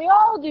careful, we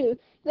all do,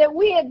 that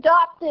we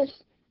adopt this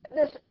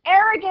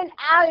arrogant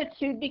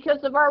attitude because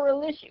of our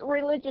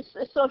religious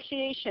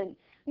association.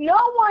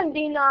 No one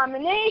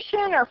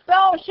denomination or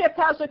fellowship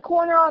has a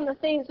corner on the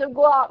things of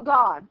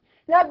God.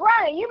 Now,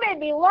 granted, you may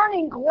be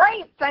learning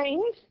great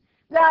things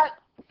that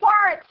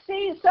far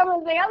exceed some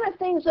of the other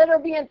things that are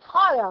being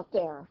taught out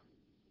there.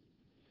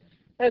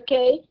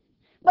 Okay?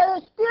 But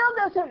it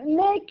still doesn't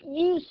make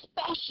you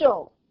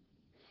special.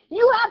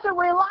 You have to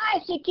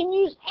realize he can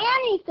use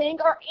anything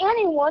or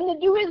anyone to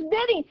do his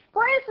bidding.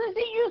 For instance,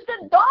 he used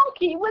a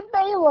donkey with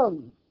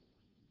Balaam.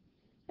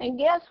 And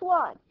guess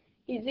what?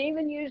 He's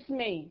even used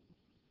me.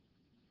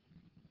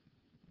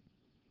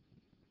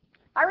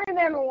 I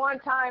remember one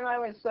time I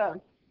was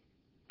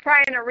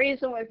trying to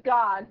reason with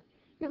God,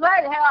 because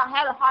I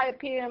had a high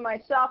opinion of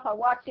myself. I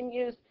watched him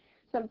use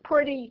some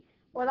pretty,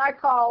 what I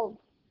call,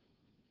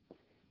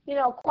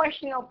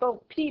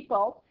 questionable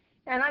people.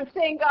 And I'm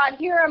saying, God,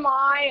 here am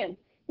I, and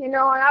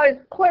I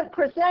was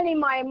presenting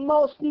my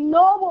most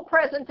noble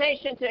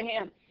presentation to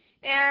him.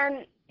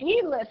 And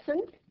he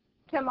listened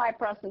to my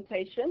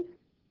presentation.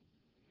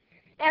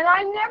 And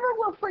I never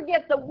will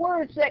forget the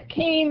words that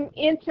came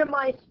into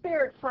my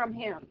spirit from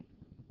him.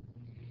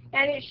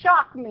 And it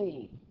shocked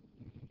me.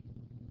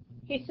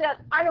 He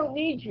said, I don't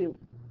need you.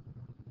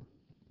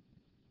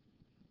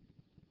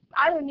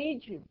 I don't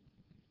need you.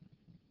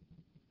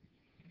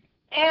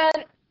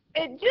 And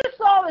it just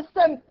all of a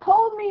sudden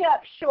pulled me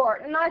up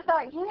short. And I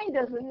thought, he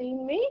doesn't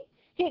need me.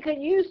 He could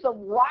use the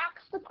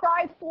rocks to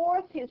cry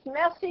forth his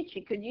message.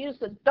 He could use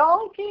the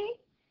donkey.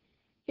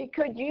 He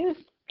could use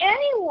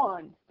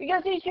anyone.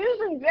 Because he's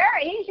used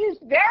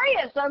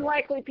various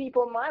unlikely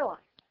people in my life.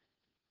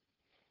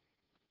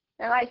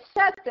 And I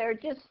sat there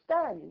just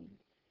stunned.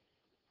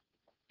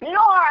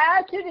 Our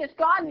attitude is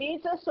God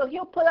needs us, so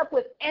he'll put up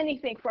with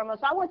anything from us.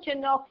 I want you to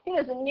know he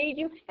doesn't need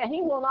you, and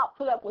he will not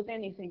put up with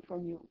anything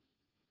from you.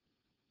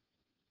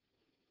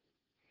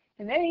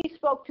 And then he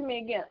spoke to me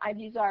again. I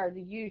desire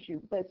to use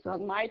you, but it's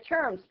on my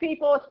terms.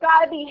 People, it's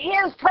got to be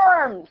his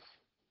terms.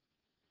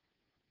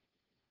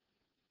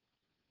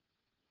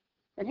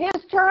 And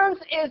his terms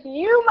is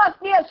you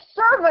must be a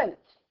servant.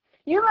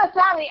 You must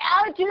have the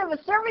attitude of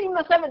a servant. You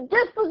must have a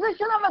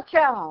disposition of a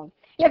child.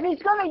 If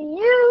he's going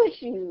to use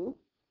you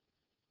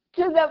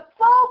to the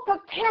full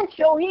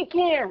potential he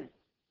can,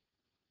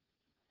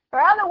 or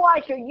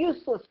otherwise you're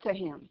useless to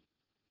him.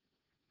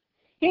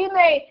 He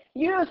may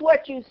use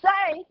what you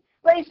say,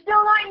 but he's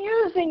still not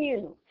using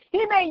you.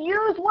 He may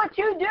use what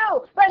you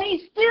do, but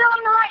he's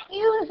still not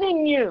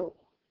using you.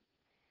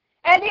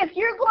 And if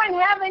you're going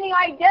to have any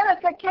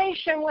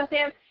identification with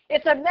him,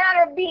 it's a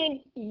matter of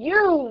being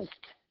used.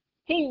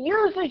 He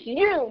uses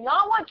you,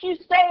 not what you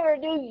say or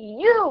do,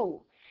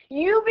 you.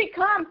 You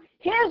become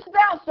his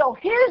vessel,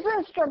 his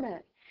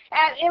instrument,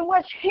 and in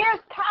which his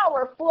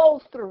power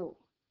flows through.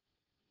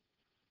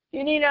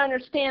 You need to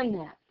understand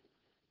that.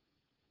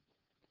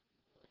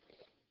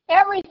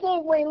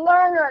 Everything we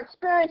learn or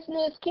experience in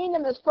this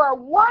kingdom is for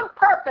one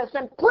purpose,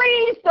 and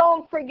please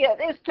don't forget,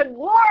 is to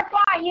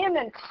glorify him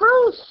in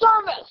true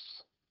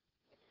service,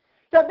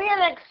 to be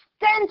an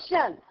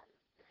extension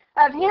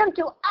of him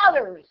to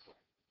others,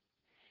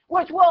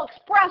 which will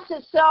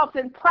express itself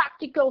in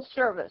practical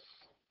service.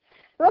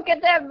 Look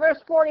at that, verse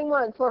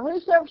 41. For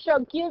whosoever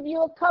shall give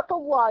you a cup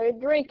of water,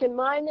 drink in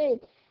my name,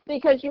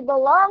 because you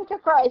belong to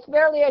Christ,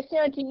 verily I say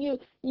unto you,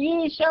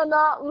 ye shall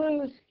not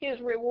lose his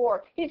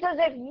reward. He says,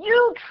 if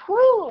you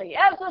truly,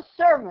 as a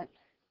servant,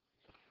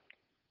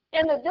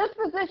 in the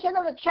disposition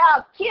of a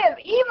child, give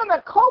even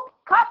a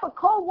cup of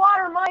cold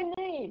water in my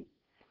name,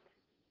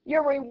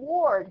 your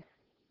reward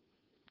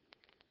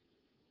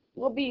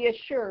will be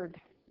assured.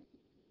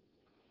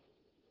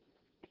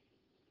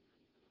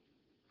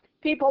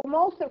 People,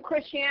 most of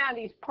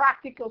Christianity is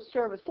practical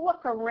service.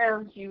 Look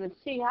around you and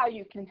see how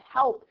you can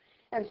help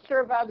and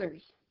serve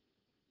others.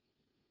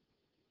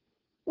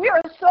 We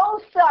are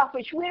so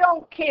selfish, we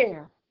don't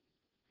care.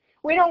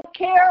 We don't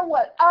care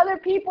what other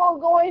people are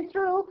going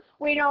through.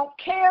 We don't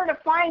care to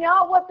find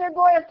out what they're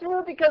going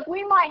through, because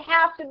we might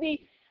have to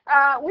be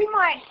We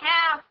might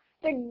have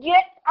to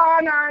get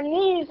on our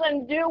knees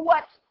and do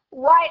what's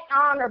right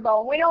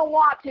honorable. We don't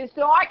want to.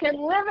 So I can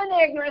live in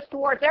ignorance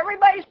towards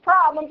everybody's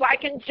problems. I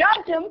can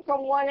judge them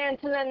from one end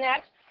to the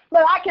next,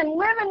 but I can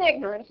live in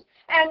ignorance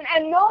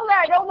and know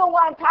that I don't know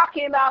what I'm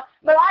talking about,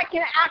 but I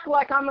can act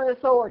like I'm an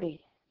authority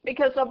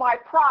because of my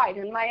pride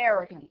and my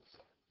arrogance.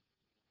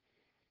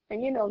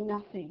 And you know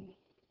nothing.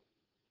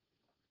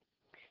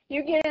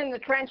 You get in the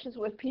trenches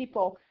with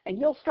people and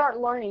you'll start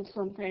learning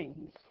some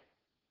things.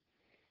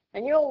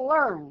 And you'll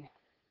learn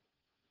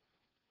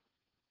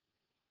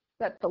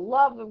that the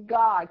love of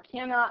God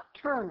cannot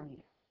turn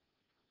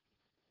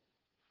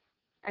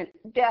a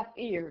deaf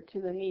ear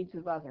to the needs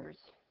of others,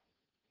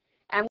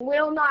 and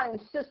will not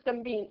insist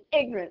on being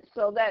ignorant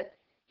so that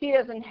he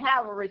doesn't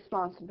have a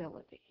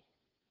responsibility.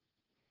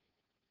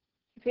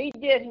 If he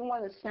did, he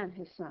would have sent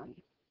his son.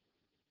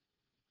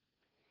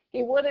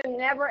 He would have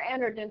never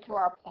entered into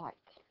our plight,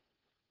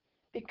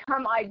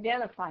 become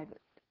identified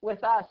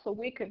with us so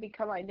we could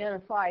become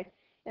identified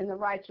in the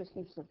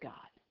righteousness of God.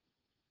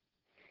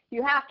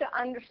 You have to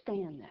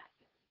understand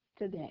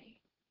that today.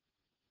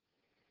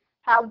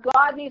 How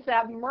God needs to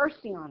have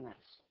mercy on us.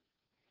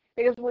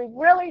 Because we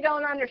really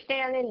don't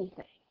understand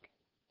anything.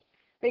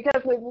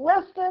 Because we've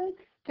listened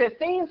to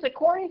things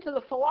according to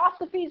the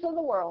philosophies of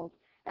the world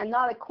and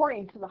not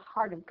according to the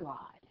heart of God.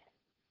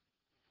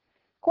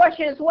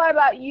 Question is, what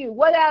about you?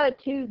 What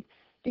attitude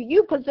do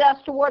you possess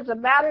towards the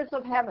matters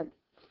of heaven?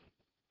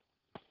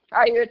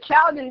 Are you a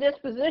child in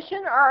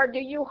disposition, or do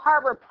you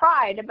harbor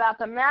pride about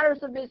the matters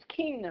of his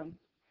kingdom?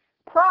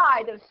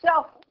 Pride of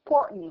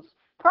self-importance,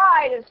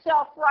 pride of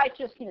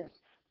self-righteousness,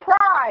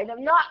 pride of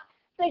not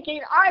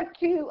thinking I'm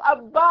too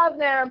above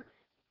them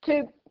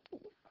to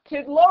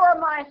lower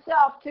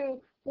myself to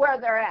where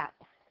they're at.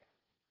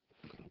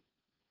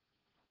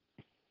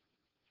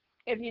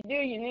 If you do,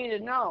 you need to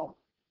know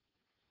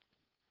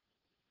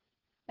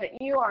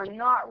that you are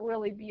not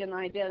really being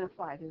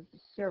identified as a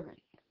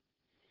servant,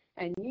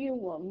 and you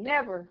will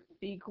never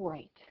be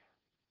great.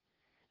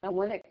 And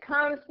when it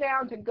comes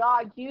down to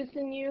God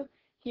using you,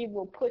 he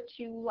will put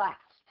you last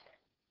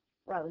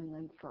rather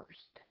than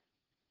first.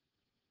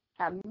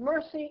 Have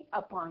mercy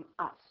upon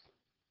us.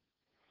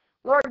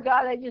 Lord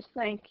God, I just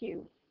thank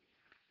you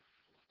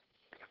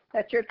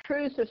that your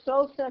truths are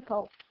so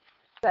simple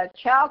that a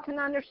child can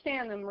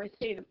understand them and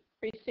receive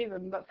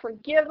them. But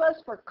forgive us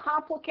for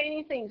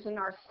complicating things in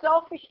our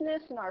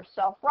selfishness and our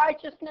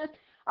self-righteousness,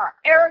 our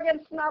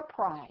arrogance and our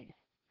pride.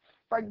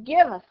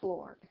 Forgive us,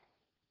 Lord,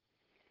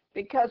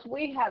 because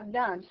we have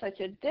done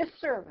such a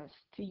disservice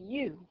to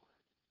you.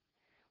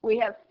 We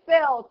have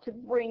failed to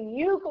bring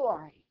you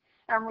glory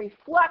and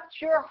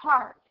reflect your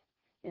heart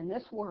in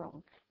this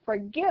world.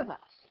 Forgive us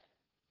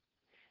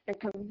and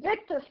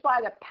convict us by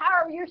the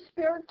power of your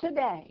Spirit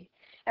today,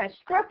 and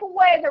strip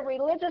away the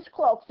religious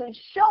cloaks and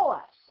show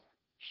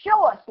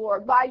us,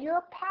 Lord, by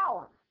your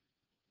power,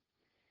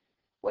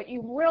 what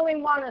you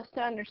really want us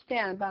to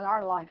understand about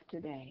our life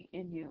today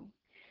in you.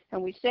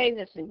 And we say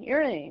this in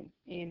your name.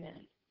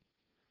 Amen.